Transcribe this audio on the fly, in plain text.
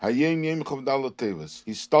Hayom Yom Chavdal Teves.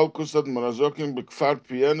 Histalkus ad Marazokim b'Kfar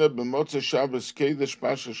Piena b'Motzaei Shabbos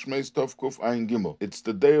Parshas Shmos Tov Kuf Ein Gimel. It's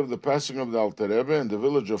the day of the passing of the Alter Rebbe in the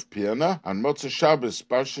village of Piena on Motzaei Shabbos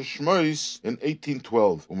Parshas Shmos in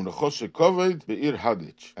 1812. Koved be'ir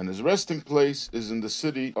Haditch, and his resting place is in the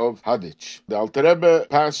city of Haditch. The Alter Rebbe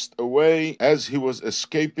passed away as he was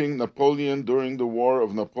escaping Napoleon during the war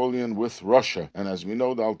of Napoleon with Russia. And as we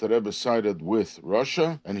know, the Alter Rebbe sided with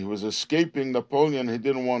Russia, and he was escaping Napoleon. He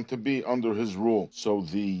didn't want to be under his rule. So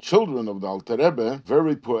the children of the Alter Rebbe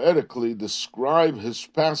very poetically describe his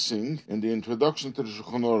passing in the introduction to the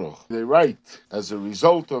Shulchan Aruch. They write, as a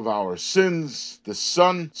result of our sins, the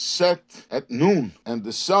sun set at noon, and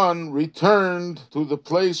the sun returned to the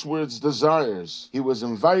place where its desires. He was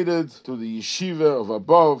invited to the yeshiva of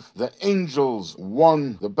above. The angels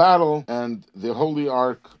won the battle, and the holy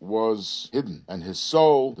ark was hidden, and his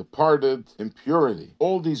soul departed in purity.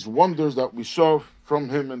 All these wonders that we saw from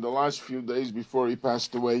him in the last few days before he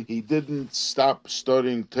passed away, he didn't stop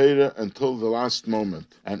studying Torah until the last moment.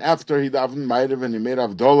 And after he davened Ma'ariv and he made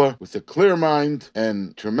Havdalah with a clear mind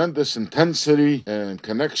and tremendous intensity and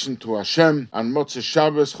connection to Hashem, on Motzaei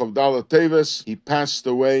Shabbos Chavdal Teves, he passed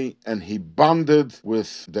away and he bonded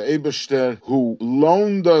with the Eibishter, who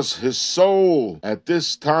loaned us his soul at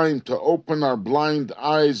this time to open our blind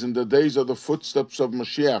eyes in the days of the footsteps of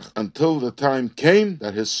Mashiach, until the time came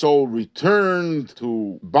that his soul returned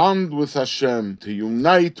to bond with Hashem, to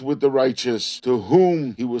unite with the righteous, to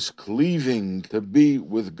whom he was cleaving to be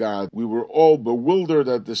with God. We were all bewildered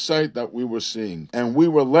at the sight that we were seeing, and we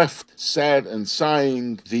were left sad and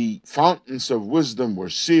sighing. The fountains of wisdom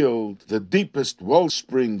were sealed, the deepest well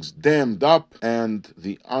springs dammed up, and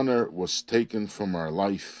the honor was taken from our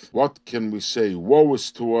life. What can we say? Woe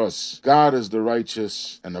is to us. God is the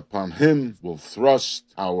righteous, and upon him will thrust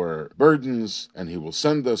our burdens, and he will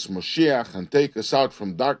send us Moshiach and take us out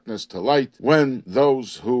from darkness to light, when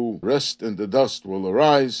those who rest in the dust will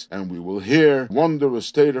arise, and we will hear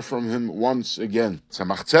wondrous Torah from him once again.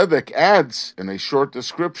 Tzemach Tzedek adds in a short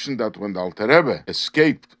description that when the Alter Rebbe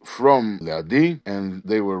escaped from Leadi, and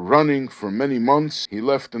they were running for many months, he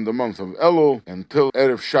left in the month of Elul until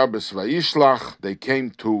Erev Shabbos Vayishlach. They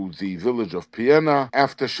came to the village of Piena.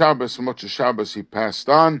 After Shabbos, Motzaei Shabbos, he passed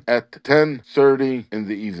on at 10:30 in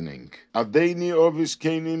the evening. Adeini Ovis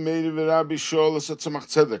Keni Meiri V'Rabbi Sholas at Tzemach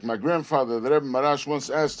Tzedek. My grandfather, the Rebbe Maharash, once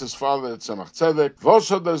asked his father at Tzemach Tzedek, "Vos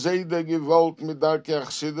hat der zeide gewollt mit darkei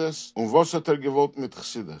Chassidus, und vos hat gewollt mit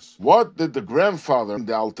Chassidus?" What did the grandfather,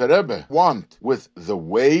 the Alter Rebbe, want with the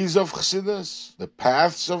ways of Chassidus, the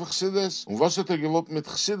paths of Chassidus? Und vos hat gewollt mit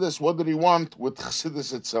Chassidus? What did he want with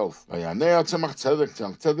Chassidus itself? Vayanei Tzemach Tzedek,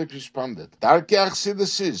 Tzemach Tzedek responded, "Darkei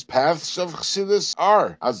Chassidus is, paths of Chassidus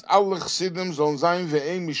are, as alle Chassidim sollen sein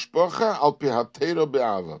ve'ein mishpocha al pi ha-Torah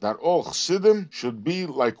be'ava." That all chassidim should be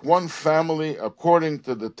like one family according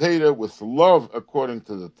to the Torah, with love according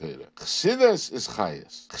to the Torah. Chassidus is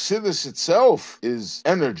chayas. Chassidus itself is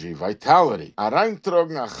energy, vitality.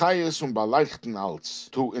 Areintrogen a chayas baleichten alts.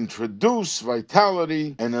 To introduce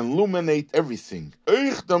vitality and illuminate everything.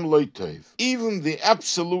 Euchdam loitev. Even the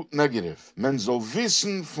absolute negative. Men soll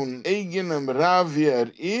wissen von eigenem Ra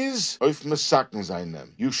wie is, auf mesaken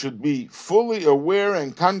seinem. You should be fully aware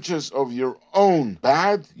and conscious of your own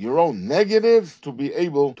bad, your own negative, to be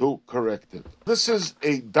able to correct it. This is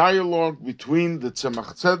a dialogue between the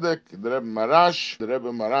Tzemach Tzedek, the Rebbe Maharash. The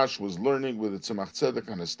Rebbe Maharash was learning with the Tzemach Tzedek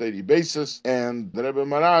on a steady basis, and the Rebbe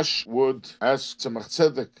Maharash would ask Tzemach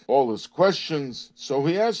Tzedek all his questions. So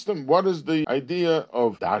he asked him, what is the idea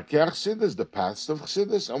of Darkei Chassidus, the paths of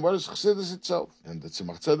Chassidus, and what is Chassidus itself? And the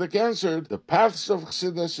Tzemach Tzedek answered, the paths of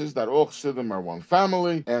Chassidus is that all Chassidim are one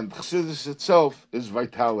family, and Chassidus itself is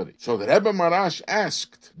vitality. So the Rebbe Maharash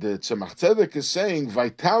asked, the Tzemach Tzedek is saying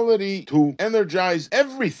vitality to energize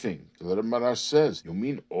everything. So the Rebbe Maharash says, you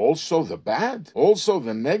mean also the bad? Also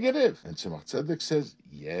the negative? And Tzemach Tzedek says,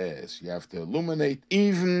 yes, you have to illuminate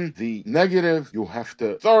even the negative. You have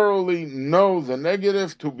to thoroughly know the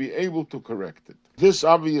negative to be able to correct it. This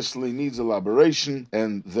obviously needs elaboration,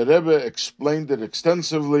 and the Rebbe explained it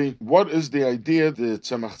extensively. What is the idea that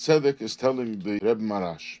Tzemach Tzedek is telling the Rebbe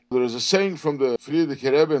Maharash? There is a saying from the Friedrich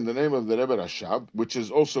Rebbe in the name of the Rebbe Rashab, which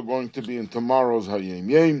is also going to be in tomorrow's Hayom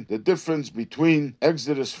Yom, the difference between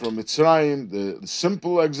Exodus from Mitzrayim, the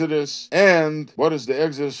simple Exodus, and what is the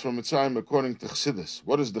Exodus from Mitzrayim according to Chassidus.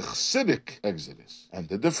 What is the Chassidic Exodus? And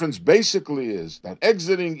the difference basically is that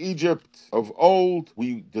exiting Egypt of old,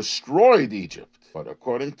 we destroyed Egypt. But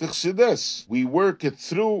according to Chassidus, we work it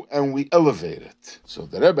through and we elevate it. So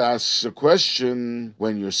the Rebbe asks a question,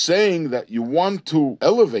 when you're saying that you want to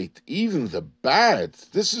elevate even the bad,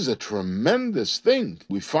 this is a tremendous thing.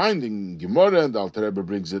 We find in Gemara, and Alter Rebbe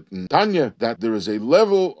brings it in Tanya, that there is a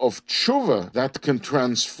level of tshuva that can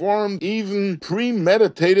transform even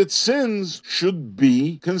premeditated sins, should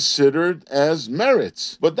be considered as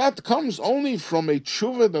merits. But that comes only from a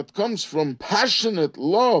tshuva that comes from passionate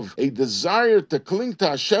love, a desire to cling to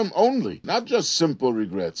Hashem only, not just simple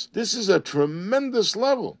regrets. This is a tremendous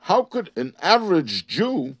level. How could an average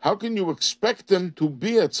Jew, how can you expect him to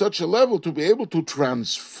be at such a level, to be able to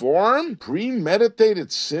transform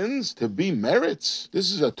premeditated sins to be merits?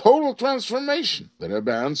 This is a total transformation. The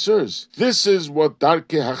Rebbe answers, this is what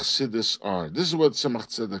Darkei Chassidus are. This is what Tzemach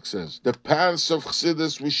Tzedek says. The paths of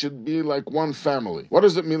Chassidus, we should be like one family. What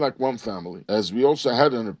does it mean, like one family? As we also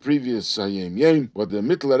had in a previous Hayom, what the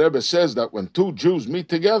Mittler Rebbe says, that when two Jews meet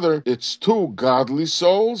together, it's two godly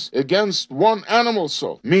souls against one animal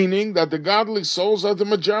soul, meaning that the godly souls are the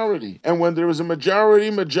majority. And when there is a majority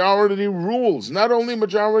rules. Not only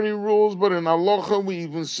majority rules, but in Halacha we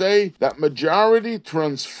even say that majority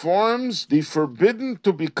transforms the forbidden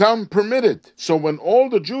to become permitted. So when all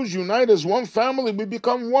the Jews unite as one family, we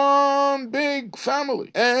become one big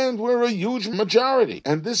family. And we're a huge majority.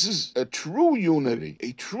 And this is a true unity,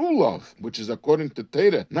 a true love, which is according to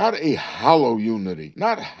Torah, not a hollow unity,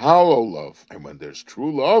 not hollow love. And when there's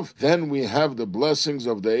true love, then we have the blessings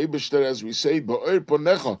of the Eibishter, as we say, Ba'or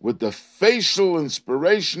Ponecha, with the facial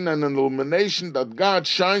inspiration and illumination that God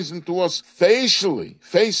shines into us facially,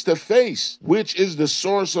 face to face, which is the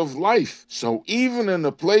source of life. So even in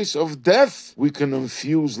a place of death, we can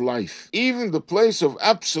infuse life. Even the place of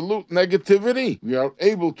absolute negativity, we are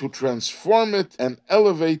able to transform it and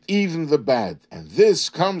elevate even the bad. And this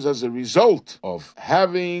comes as a result of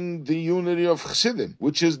having the unity of chassidim,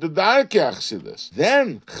 which is the Darkei Chassidus.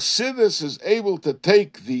 Then Chassidus is able to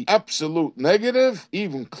take the absolute negative,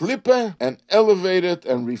 even klippe, and elevate it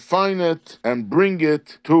and refine it and bring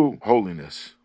it to holiness.